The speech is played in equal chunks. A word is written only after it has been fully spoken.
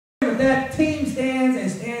that team stands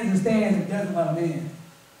and stands and stands and doesn't let them in. Man,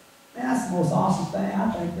 that's the most awesome thing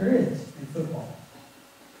I think there is in football.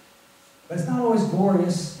 But it's not always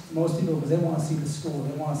glorious to most people because they want to see the score,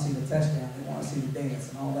 they want to see the touchdown, they want to see the dance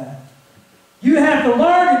and all that. You have to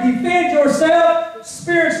learn to defend yourself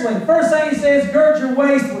spiritually. First thing he says, gird your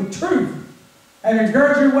waist with truth. Having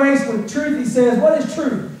gird your waist with truth, he says, what is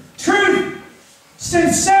truth? Truth,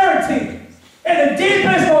 sincerity. In the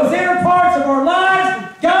deepest, most inner parts of our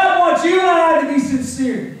lives, God wants you and I to be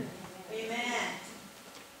sincere. Amen.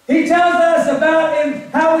 He tells us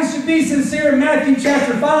about how we should be sincere in Matthew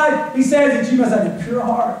chapter 5. He says that you must have a pure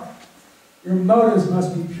heart. Your motives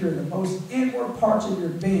must be pure. The most inward parts of your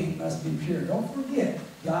being must be pure. Don't forget,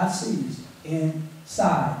 God sees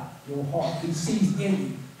inside your heart. He sees in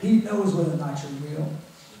you. He knows whether or not you're real.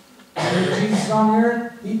 When Jesus was on the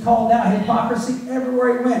earth, he called out hypocrisy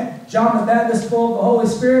everywhere he went. John the Baptist, full of the Holy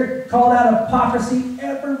Spirit, called out hypocrisy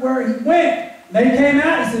everywhere he went. They came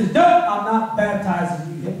out and said, "No, I'm not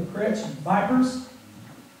baptizing you hypocrites, you vipers.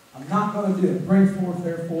 I'm not going to do it. Bring forth,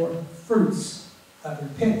 therefore, fruits of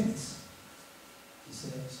repentance," he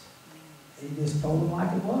says. And he just told them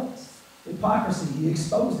like it was. Hypocrisy, he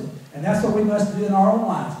exposed it. And that's what we must do in our own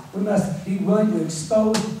lives. We must be willing to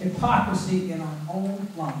expose hypocrisy in our own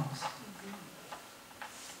lives.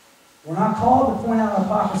 We're not called to point out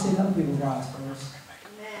hypocrisy in other people's lives first.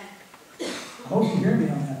 I hope you hear me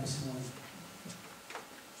on that this morning.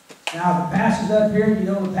 Now, the pastor's up here, you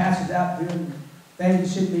know the pastor's out doing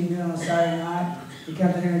things he shouldn't be doing on a Saturday night. He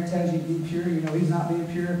comes in here and tells you to be pure. You know he's not being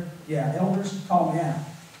pure. Yeah, elders, call me out.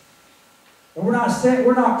 But we're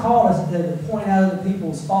not called to point out other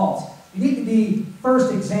people's faults. You need to be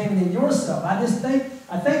first examining yourself. I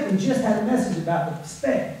think we just had a message about the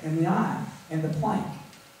speck and the eye and the plank.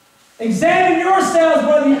 Examine yourselves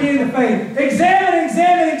whether you be in the faith.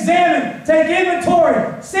 Examine. Take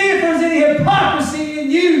inventory. See if there's any hypocrisy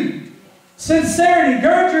in you. Sincerity.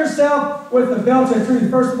 Gird yourself with the belt of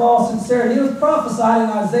truth. First of all, sincerity. It was prophesied in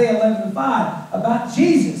Isaiah 11:5 about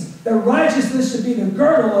Jesus. That righteousness should be the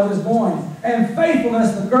girdle of his loins, and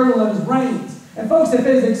faithfulness the girdle of his reins. And folks, if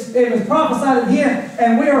it was prophesied of him,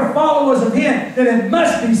 and we are followers of him, then it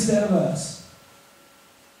must be said of us.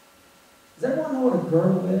 Does everyone know what a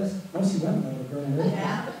girdle is? Most of you women know what a girdle is.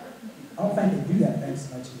 Yeah. I don't think they do that thing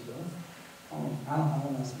so much anymore. I don't know.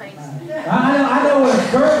 I know what a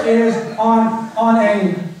girdle is on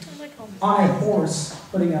a horse,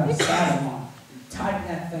 putting a saddle on. You tighten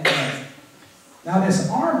that thing up. Now, this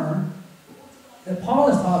armor that Paul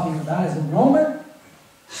is talking about is a Roman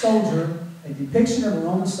soldier, a depiction of a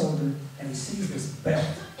Roman soldier, and he sees this belt.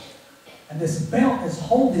 And this belt is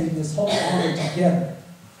holding this whole armor together.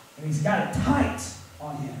 And he's got it tight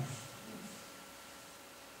on him.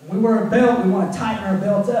 When we wear a belt, we want to tighten our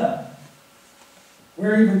belt up.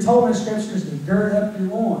 We're even told in Scriptures to gird up your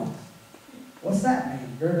loins. What's that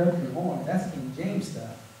mean, gird up your loins? That's King James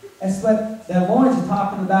stuff. That's what the loins are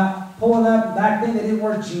talking about. Pulling up. Back then they didn't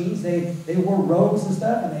wear jeans. They wore robes and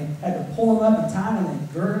stuff, and they had to pull them up in time, and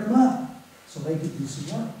they girded them up so they could do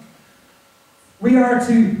some work. We are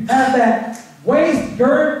to have that waist,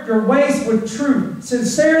 gird your waist with truth.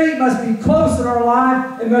 Sincerity must be close in our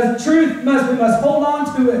life. We must hold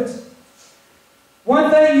on to it.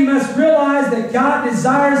 One thing you must realize that God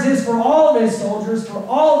desires this for all of his soldiers, for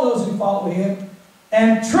all of those who follow him.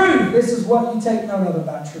 And truth, this is what you take note of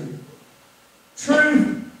about truth.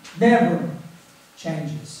 Truth never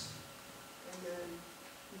changes.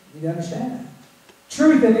 You need to understand that.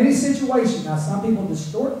 Truth in any situation. Now, some people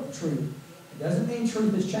distort the truth. It doesn't mean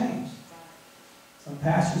truth has changed. Some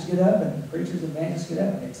pastors get up and preachers and evangelists get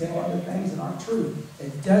up and they tell other things that aren't true.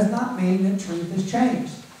 It does not mean that truth has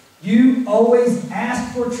changed. You always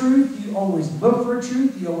ask for truth. You always look for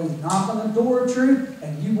truth. You always knock on the door of truth,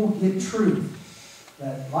 and you will get truth.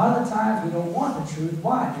 But a lot of the times we don't want the truth.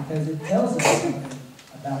 Why? Because it tells us something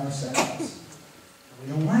about ourselves.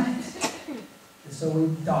 We don't like it. And so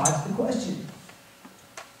we dodge the question.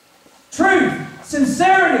 Truth,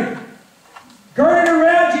 sincerity, gird it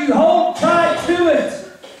around you, hold tight to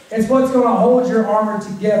it. It's what's going to hold your armor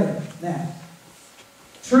together. Now,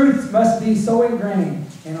 truth must be so ingrained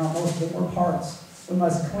in our most inward parts. We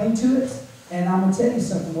must cling to it. And I'm going to tell you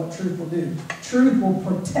something what truth will do. Truth will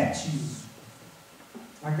protect you.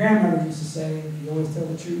 My grandmother used to say, if you always tell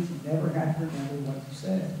the truth, you never have to remember what you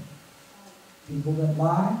said. People that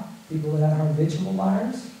lie, people that are habitual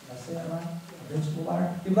liars, did I say that right? Habitual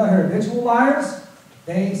liars. People that are habitual liars,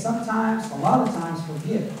 they sometimes, a lot of times,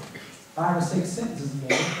 forget 5 or 6 sentences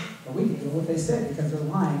ago, but we can know what they said because they're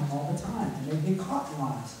lying all the time, and they get caught in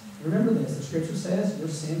lies. Remember this, the Scripture says your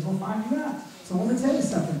sins will find you out. So let me tell you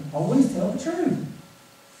something, always tell the truth.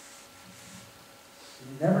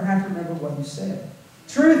 what you said.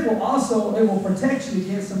 Truth will also, it will protect you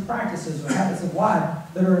against some practices or habits of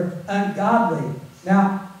life that are ungodly.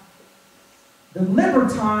 Now, the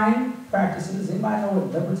libertine practices, anybody know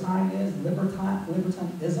what libertine is?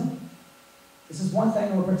 Libertinism? This is one thing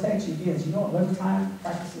that will protect you against. You know what libertine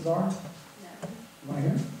practices are? No. You want to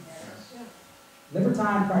hear? Yes.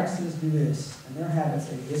 Libertine practices do this, and their habits,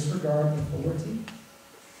 they disregard authority,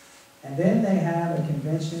 and then they have a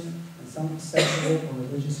convention in some sexual or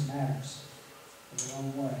religious matters in the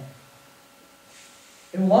wrong way.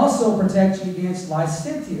 It will also protect you against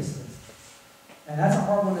licentiousness. And that's a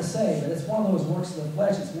hard one to say, but it's one of those works of the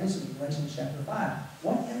flesh that's mentioned in Galatians chapter 5.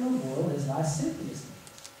 What in the world is lasciviousness?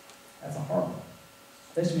 That's a hard one.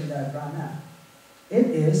 Especially right now. It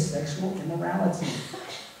is sexual immorality.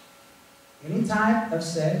 Any type of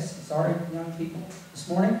sex, sorry young people this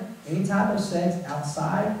morning, any type of sex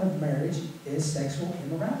outside of marriage is sexual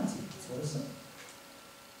immorality. That's what it says.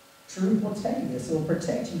 Truth will tell you this. It will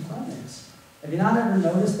protect you from this. Have you not ever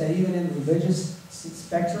noticed that even in religious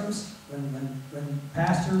spectrums, when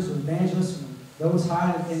pastors or evangelists, when those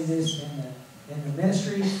high in the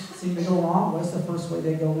ministry seem to go wrong, what's the first way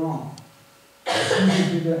they go wrong? It's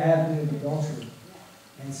usually through the avenue of adultery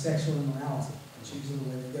and sexual immorality. It's usually the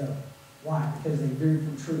way to go. Why? Because they veer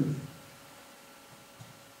from truth.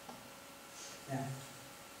 Now,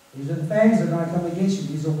 these are the things that are going to come against you.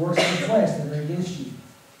 These are works of the flesh that are against you.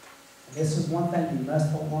 And this is one thing you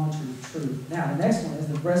must hold on to, the truth. Now, the next one is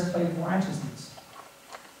the breastplate of righteousness.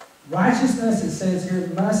 Righteousness, it says here,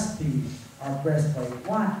 must be our breastplate.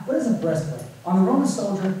 Why? What is a breastplate? On the Roman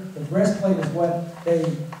soldier, the breastplate is what they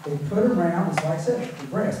put around, it's like I said, the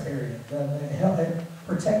breast area. It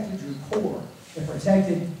protected your core. It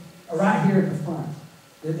protected right here at the front.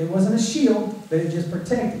 It wasn't a shield, but it just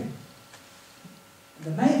protected. And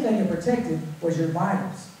the main thing it protected was your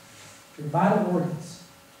vitals, your vital organs.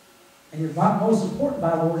 And your most important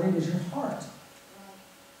vital organ is your heart.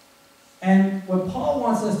 And what Paul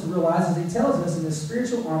wants us to realize is he tells us in this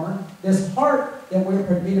spiritual armor, this heart that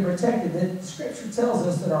we're being protected, that Scripture tells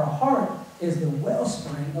us that our heart is the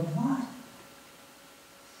wellspring of life.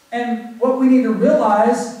 And what we need to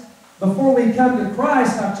realize before we come to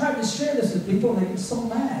Christ, and I've tried to share this with people and they get so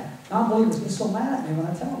mad. Non-believers get so mad at me when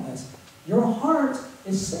I tell them this. Your heart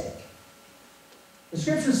is sick. The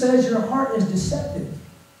Scripture says your heart is deceptive.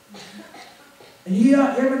 And you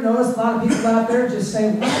ever notice a lot of people out there just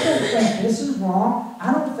say, well, I don't think this is wrong.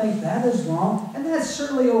 I don't think that is wrong. And that's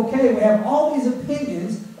certainly okay. We have all these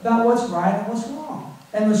opinions about what's right and what's wrong.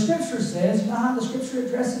 And the Scripture says, you know how the Scripture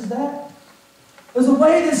addresses that? There's a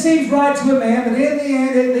way that seems right to a man, but in the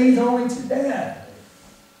end it leads only to death.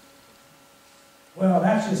 Well,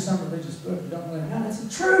 that's just some religious book that don't really matter. It's the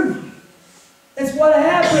truth. It's what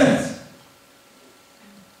happens.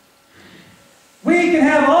 We can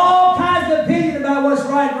have all kinds of opinion about what's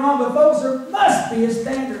right and wrong, but folks, there must be a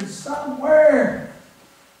standard somewhere.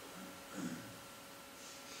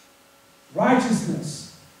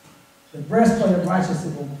 Righteousness. The breastplate of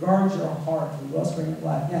righteousness will guard your heart, the wellspring of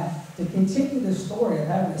life. Now, to continue the story of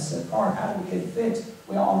having a sick heart, how do we get it fixed?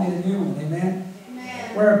 We all need a new one, amen?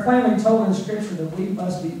 Amen. We're plainly told in Scripture that we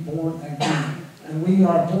must be born again. And we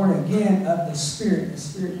are born again of the Spirit. The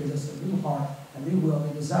Spirit gives us a new heart, a new will,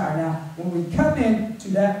 a desire. Now, when we come into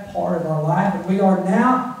that part of our life, and we are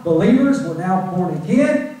now believers, we're now born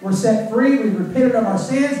again, we're set free, we've repented of our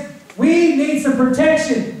sins, we need some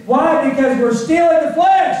protection. Why? Because we're still in the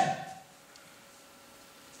flesh.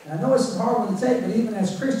 And I know this is a hard one to take, but even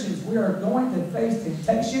as Christians, we are going to face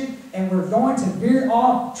temptation, and we're going to veer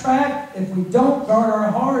off track if we don't guard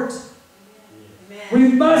our hearts. We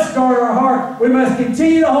must guard our heart. We must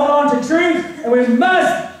continue to hold on to truth, and we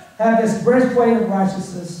must have this breastplate of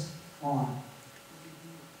righteousness on.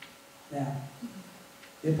 Now,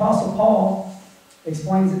 the Apostle Paul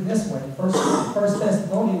explains it this way. 1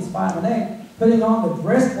 Thessalonians 5 and 8, putting on the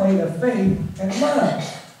breastplate of faith and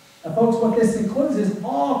love. Now, folks, what this includes is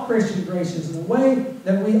all Christian graces and the way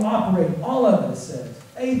that we operate. All of it, says.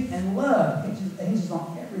 Faith and love. It hinges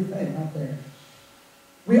on everything right there.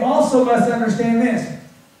 We also must understand this.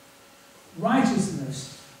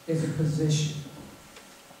 Righteousness is a position.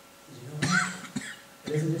 Did you know that?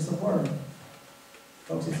 It isn't just a word.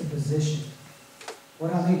 Folks, it's a position.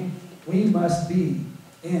 What I mean, we must be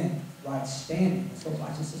in right standing. That's what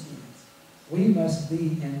righteousness means. We must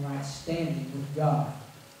be in right standing with God.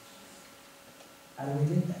 How do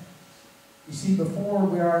we get that? You see, before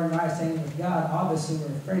we are in right standing with God, obviously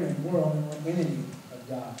we're afraid of the world and we're enemy of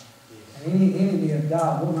God. And any enemy of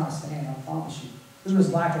God will not stand, I promise you. Who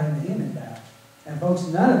is liker unto him in that? And folks,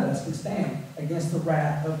 none of us can stand against the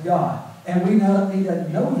wrath of God. And we need to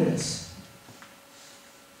know this.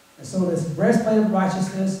 And so this breastplate of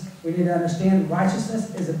righteousness, we need to understand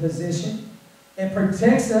righteousness is a position. It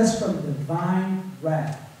protects us from divine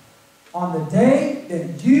wrath. On the day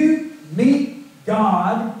that you meet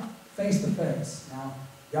God face to face. Now,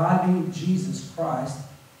 God being Jesus Christ,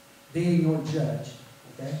 being your judge.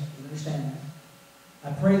 Okay? You understand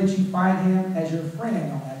that? I pray that you find Him as your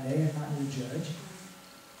friend on that day and not your judge.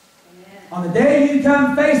 Amen. On the day you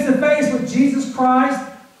come face to face with Jesus Christ,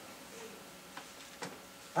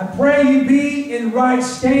 I pray you be in right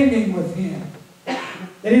standing with Him.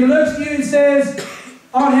 That He looks to you and says,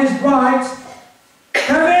 on His right,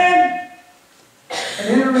 come in and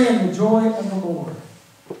enter in the joy of the Lord,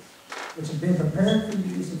 which has been prepared for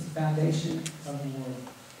you since the foundation of the world.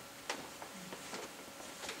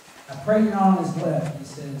 I pray you're not on His left. He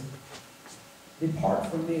says, depart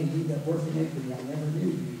from me, ye that work iniquity. I never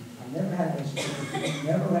knew you. I never had a relationship with you. You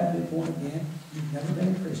never have been born again. You've never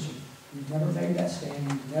been a Christian. You've never made that stand.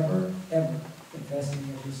 You've never, ever confessed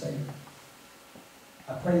Him as your Savior.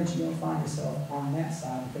 I pray that you don't find yourself on that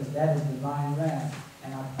side, because that is divine wrath.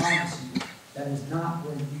 And I promise you, that is not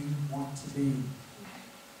where you want to be.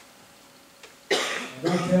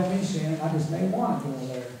 Now, don't tell me, Shannon, I just may want to go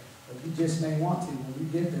there. But you just may want to. When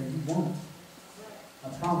you get there, you won't. I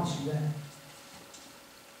promise you that.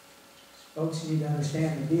 Folks, you need to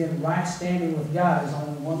understand that being right standing with God is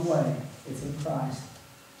only one way. It's in Christ.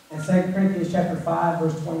 In 2 Corinthians chapter 5,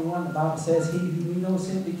 verse 21, the Bible says, He who knew no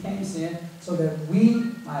sin became sin, so that we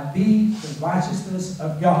might be the righteousness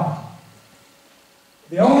of God.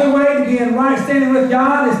 The only way to be in right standing with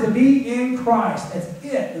God is to be in Christ. That's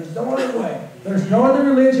it. There's no other way. There's no other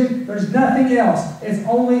religion. There's nothing else. It's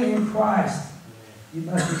only in Christ. You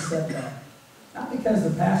must accept that. Not because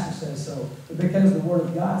the pastor says so, but because the Word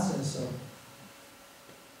of God says so.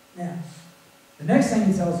 Now, the next thing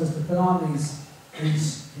he tells us to put on these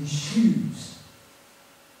shoes.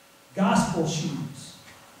 Gospel shoes.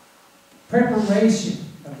 Preparation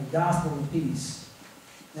of the gospel of peace.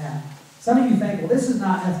 Now, some of you think, well, this is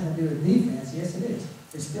not nothing to do with defense. Yes, it is.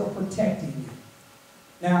 It's still protecting you.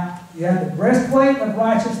 Now, you have the breastplate of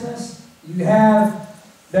righteousness. You have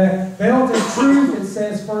the belt of truth, it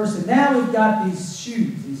says first. And now we've got these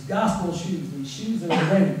shoes, these gospel shoes, these shoes that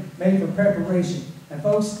are ready, made for preparation. And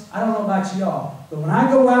folks, I don't know about y'all, but when I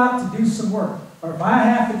go out to do some work, or if I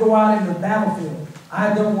have to go out into the battlefield,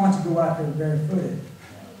 I don't want to go out there barefooted.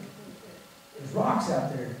 There's rocks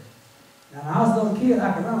out there. Now, when I was a little kid,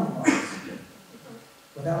 I could run on rocks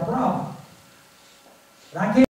without a problem. But I can't.